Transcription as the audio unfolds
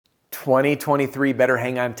2023 better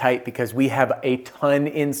hang on tight because we have a ton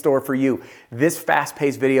in store for you. This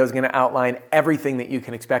fast-paced video is going to outline everything that you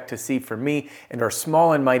can expect to see from me and our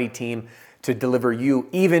small and mighty team to deliver you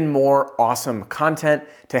even more awesome content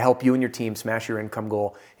to help you and your team smash your income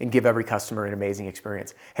goal and give every customer an amazing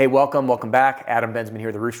experience. Hey, welcome back. Adam Bensman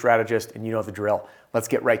here, the Roof Strategist, and you know the drill. Let's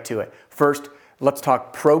get right to it. First, let's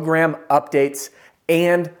talk program updates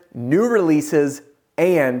and new releases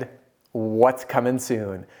and what's coming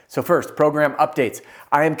soon. So first, program updates.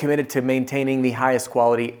 I am committed to maintaining the highest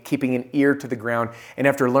quality, keeping an ear to the ground, and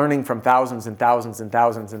after learning from thousands and thousands and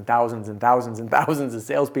thousands and thousands and thousands and thousands of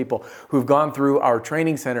salespeople who've gone through our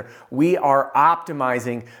training center, we are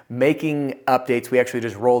optimizing, making updates. We actually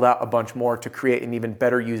just rolled out a bunch more to create an even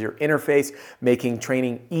better user interface, making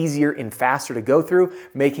training easier and faster to go through,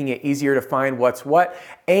 making it easier to find what's what,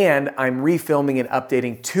 and I'm refilming and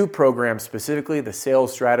updating two programs, specifically the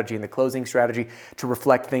sales strategy and the closing strategy, to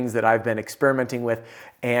reflect things that I've been experimenting with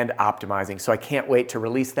and optimizing. So I can't wait to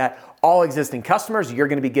release that. All existing customers, you're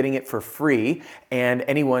going to be getting it for free. And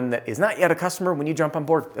anyone that is not yet a customer, when you jump on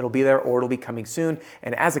board, it'll be there or it'll be coming soon.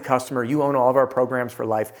 And as a customer, you own all of our programs for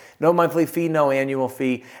life. No monthly fee, no annual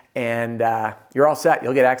fee, and you're all set.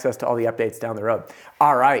 You'll get access to all the updates down the road.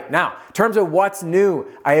 All right, now, in terms of what's new,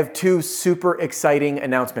 I have two super exciting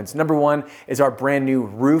announcements. Number one is our brand new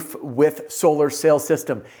Roof with Solar sales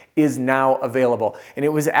system is now available. And it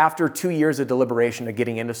was after 2 years of deliberation of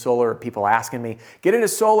getting into solar, people asking me, get into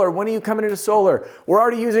solar, when are you coming into solar? We're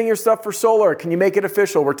already using your stuff for solar. Can you make it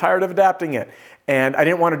official? We're tired of adapting it. And I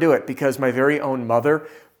didn't want to do it because my very own mother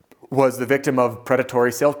was the victim of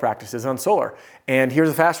predatory sales practices on solar. And here's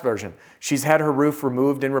a fast version. She's had her roof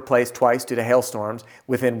removed and replaced twice due to hailstorms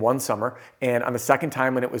within one summer. And on the second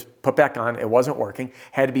time when it was put back on, it wasn't working,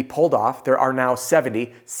 had to be pulled off. There are now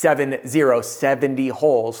 70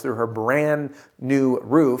 holes through her brand new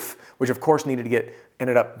roof, which of course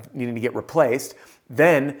ended up needing to get replaced.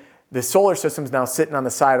 Then the solar system's now sitting on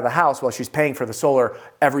the side of the house while she's paying for the solar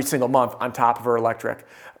every single month on top of her electric.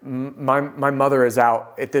 My mother is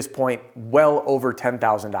out at this point well over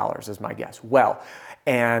 $10,000 is my guess. Well,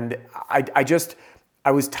 and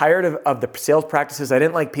I was tired of the sales practices. I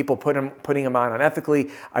didn't like people putting them on unethically.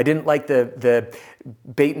 I didn't like the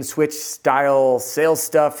bait and switch style sales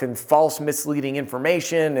stuff and false misleading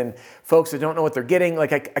information and folks that don't know what they're getting.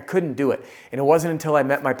 Like I couldn't do it. And it wasn't until I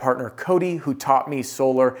met my partner Cody who taught me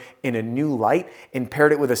solar in a new light and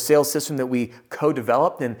paired it with a sales system that we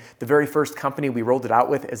co-developed. And the very first company we rolled it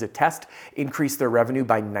out with as a test increased their revenue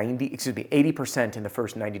by 80% in the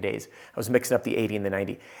first 90 days. I was mixing up the 80 and the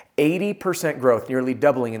 90. 80% growth, nearly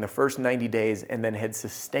doubling in the first 90 days, and then had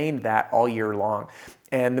sustained that all year long.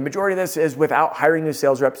 And the majority of this is without hiring new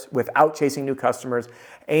sales reps, without chasing new customers,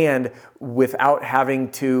 and without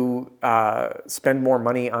having to spend more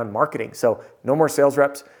money on marketing. So no more sales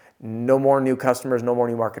reps, no more new customers, no more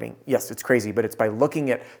new marketing. Yes, it's crazy, but it's by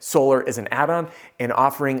looking at solar as an add-on and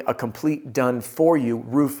offering a complete done for you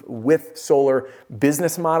roof with solar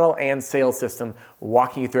business model and sales system,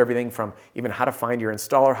 walking you through everything from even how to find your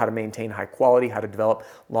installer, how to maintain high quality, how to develop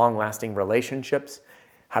long-lasting relationships,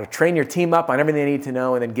 how to train your team up on everything they need to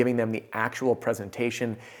know, and then giving them the actual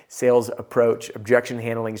presentation, sales approach, objection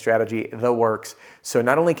handling strategy, the works. So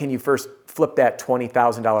not only can you first flip that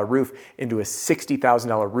 $20,000 roof into a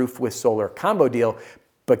 $60,000 roof with solar combo deal,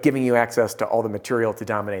 but giving you access to all the material to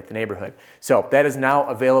dominate the neighborhood. So that is now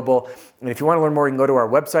available. And if you want to learn more, you can go to our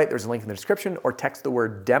website. There's a link in the description, or text the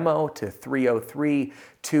word demo to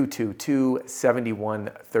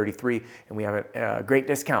 303-222-7133. And we have a great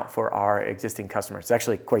discount for our existing customers. It's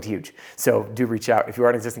actually quite huge. So do reach out. If you are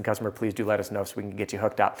an existing customer, please do let us know so we can get you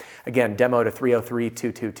hooked up. Again, demo to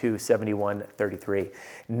 303-222-7133.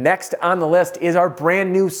 Next on the list is our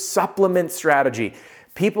brand new supplement strategy.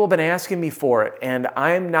 People have been asking me for it, and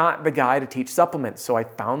I'm not the guy to teach supplements, so I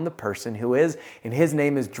found the person who is, and his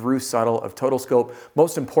name is Drew Suttle of Total Scope.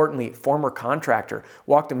 Most importantly, former contractor,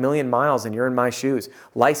 walked 1,000,000 miles, and you're in my shoes.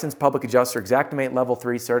 Licensed public adjuster, Xactimate Level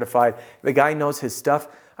 3 certified. The guy knows his stuff.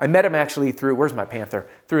 I met him actually through, where's my Panther?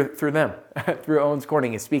 Through them, through Owens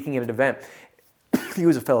Corning. He's speaking at an event. He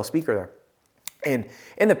was a fellow speaker there. And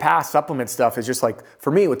in the past, supplement stuff is just like,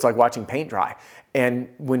 for me, it's like watching paint dry. And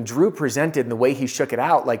when Drew presented and the way he shook it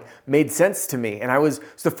out, like, made sense to me. And it's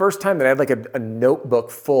the first time that I had like a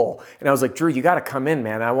notebook full. And I was like, Drew, you got to come in,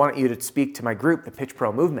 man. I want you to speak to my group, the Pitch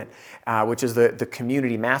Pro Movement, which is the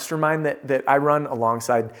community mastermind that I run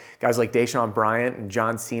alongside guys like Deshaun Bryant and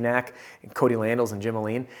John Cenac and Cody Landels and Jim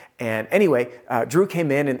Aline. And anyway, Drew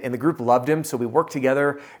came in and the group loved him. So we worked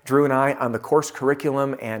together, Drew and I, on the course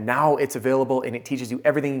curriculum. And now it's available and it teaches you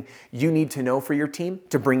everything you need to know for your team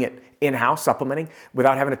to bring it in-house supplementing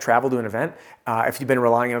without having to travel to an event. If you've been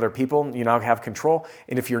relying on other people, you now have control.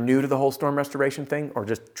 And if you're new to the whole storm restoration thing or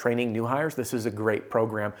just training new hires, this is a great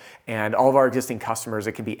program. And all of our existing customers,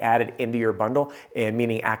 it can be added into your bundle, and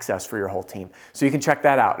meaning access for your whole team. So you can check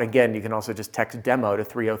that out. Again, you can also just text DEMO to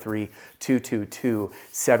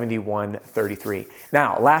 303-222-7133.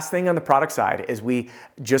 Now, last thing on the product side is we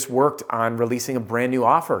just worked on releasing a brand new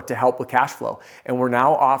offer to help with cash flow. And we're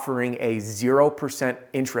now offering a 0%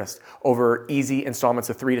 interest over easy installments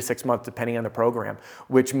of 3 to 6 months, depending on the program,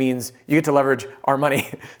 which means you get to leverage our money.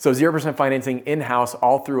 So 0% financing in-house,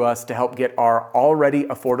 all through us, to help get our already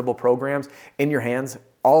affordable programs in your hands.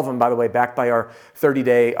 All of them, by the way, backed by our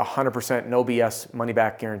 30-day, 100% no BS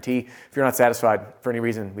money-back guarantee. If you're not satisfied for any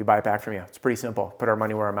reason, we buy it back from you. It's pretty simple. Put our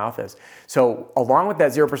money where our mouth is. So along with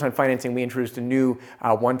that 0% financing, we introduced a new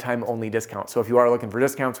one-time only discount. So if you are looking for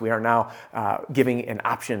discounts, we are now giving an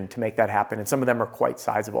option to make that happen. And some of them are quite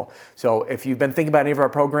sizable. So if you've been thinking about any of our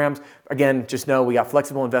programs, again, just know we got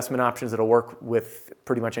flexible investment options that'll work with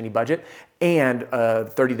pretty much any budget, and a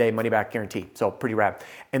 30-day money-back guarantee. So pretty rad.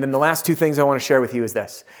 And then the last two things I want to share with you is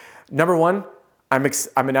this. Number one, I'm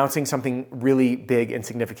announcing something really big and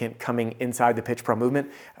significant coming inside the Pitch Pro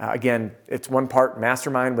movement. Again, it's one part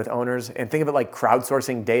mastermind with owners, and think of it like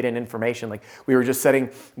crowdsourcing data and information. Like we were just I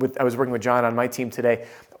was working with John on my team today,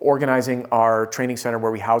 organizing our training center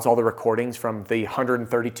where we house all the recordings from the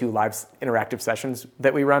 132 live interactive sessions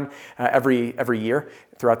that we run every year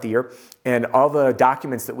throughout the year. And all the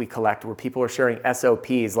documents that we collect where people are sharing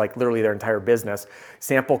SOPs, like literally their entire business,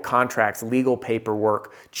 sample contracts, legal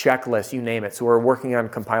paperwork, checklists, you name it. So we're working on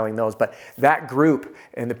compiling those. But that group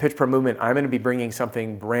in the Pitch Pro movement, I'm going to be bringing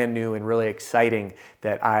something brand new and really exciting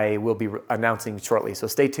that I will be announcing shortly. So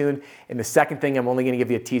stay tuned. And the second thing, I'm only going to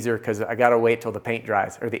give you a teaser because I got to wait till the paint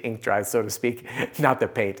dries, or the ink dries, so to speak, not the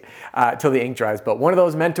paint, till the ink dries. But one of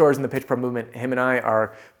those mentors in the Pitch Pro movement, him and I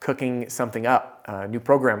are cooking something up, a new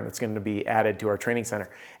program that's going to be added to our training center.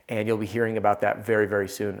 And you'll be hearing about that very, very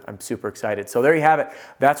soon. I'm super excited. So there you have it.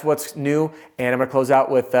 That's what's new. And I'm going to close out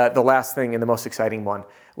with the last thing and the most exciting one.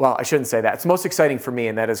 Well, I shouldn't say that. It's most exciting for me,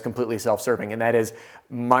 and that is completely self-serving. And that is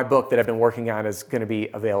my book that I've been working on is going to be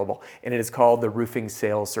available. And it is called The Roofing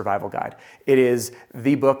Sales Survival Guide. It is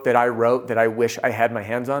the book that I wrote that I wish I had my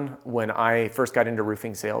hands on when I first got into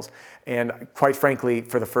roofing sales. And quite frankly,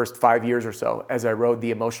 for the first 5 years or so, as I rode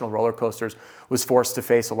the emotional roller coasters, was forced to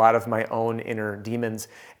face a lot of my own inner demons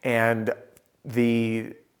and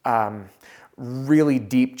the really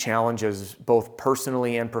deep challenges, both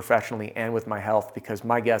personally and professionally and with my health, because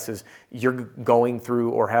my guess is you're going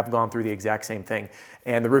through or have gone through the exact same thing.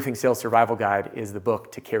 And the Roofing Sales Survival Guide is the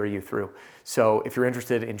book to carry you through. So if you're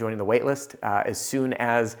interested in joining the waitlist, as soon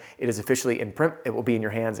as it is officially in print, it will be in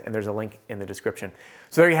your hands, and there's a link in the description.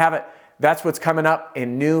 So there you have it. That's what's coming up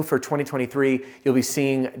and new for 2023. You'll be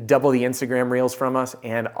seeing double the Instagram reels from us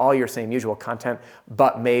and all your same usual content,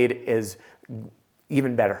 but made is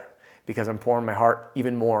even better, because I'm pouring my heart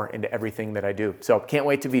even more into everything that I do. So can't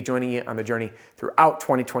wait to be joining you on the journey throughout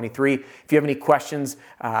 2023. If you have any questions,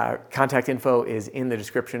 contact info is in the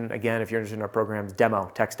description. Again, if you're interested in our programs,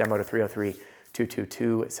 text DEMO to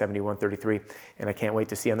 303-222-7133. And I can't wait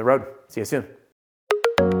to see you on the road. See you soon.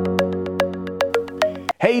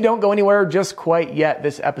 Hey, don't go anywhere just quite yet.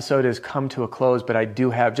 This episode has come to a close, but I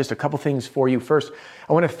do have just a couple things for you. First,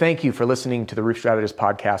 I want to thank you for listening to the Roof Strategist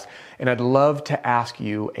podcast, and I'd love to ask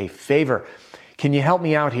you a favor. Can you help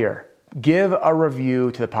me out here? Give a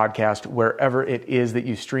review to the podcast wherever it is that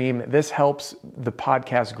you stream. This helps the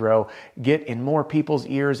podcast grow, get in more people's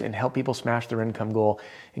ears, and help people smash their income goal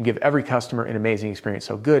and give every customer an amazing experience.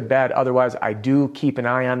 So good, bad, otherwise, I do keep an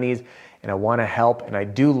eye on these, and I want to help, and I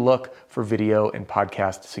do look for video and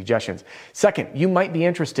podcast suggestions. Second, you might be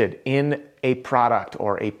interested in a product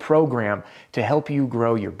or a program to help you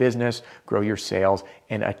grow your business, grow your sales,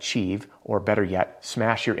 and achieve, or better yet,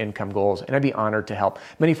 smash your income goals. And I'd be honored to help.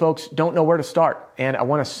 Many folks don't know where to start, and I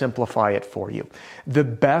want to simplify it for you. The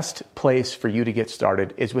best place for you to get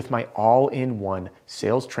started is with my all-in-one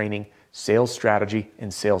sales training, sales strategy,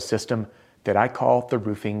 and sales system that I call the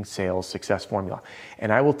Roofing Sales Success Formula.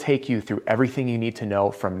 And I will take you through everything you need to know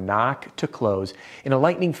from knock to close in a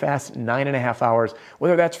lightning fast 9.5 hours,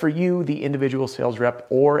 whether that's for you, the individual sales rep,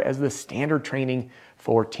 or as the standard training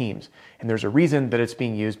for teams. And there's a reason that it's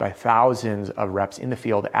being used by thousands of reps in the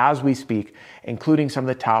field as we speak, including some of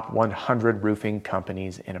the top 100 roofing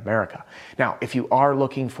companies in America. Now, if you are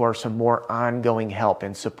looking for some more ongoing help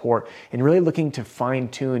and support and really looking to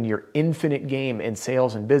fine-tune your infinite game in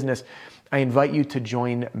sales and business, I invite you to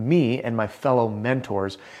join me and my fellow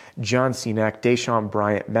mentors, John Cenac, Deshaun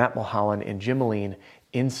Bryant, Matt Mulholland, and Jim Moline,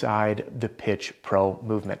 inside the Pitch Pro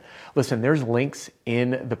movement. Listen, there's links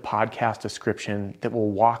in the podcast description that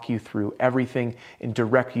will walk you through everything and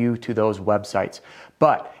direct you to those websites.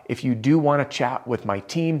 But if you do want to chat with my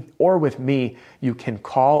team or with me, you can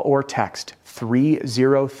call or text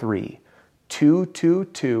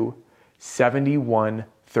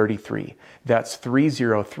 303-222-7133. That's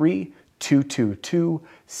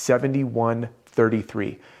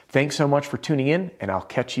 303-222-7133. Thanks so much for tuning in, and I'll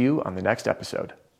catch you on the next episode.